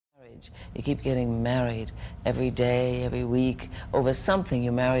marriage. You keep getting married every day, every week, over something.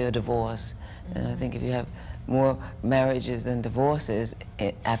 You marry or divorce. And I think if you have more marriages than divorces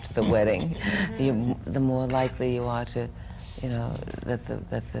after the wedding, the more likely you are to, you know, that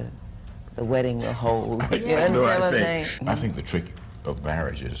the wedding will hold. You understand what I'm saying? I think the trick of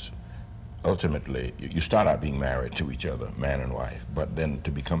marriage is ultimately you start out being married to each other, man and wife, but then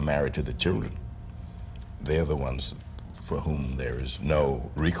to become married to the children, they're the ones for whom there is no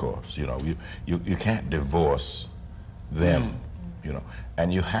recourse. You know, you can't divorce them, you know,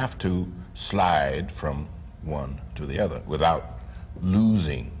 and you have to slide from one to the other without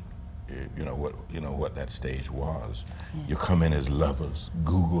losing, you know what that stage was. You come in as lovers,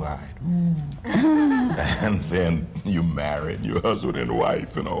 Google-eyed, and then you married, your husband and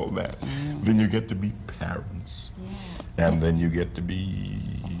wife and all that. Then you get to be parents, and then you get to be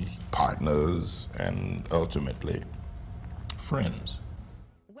partners, and ultimately friends.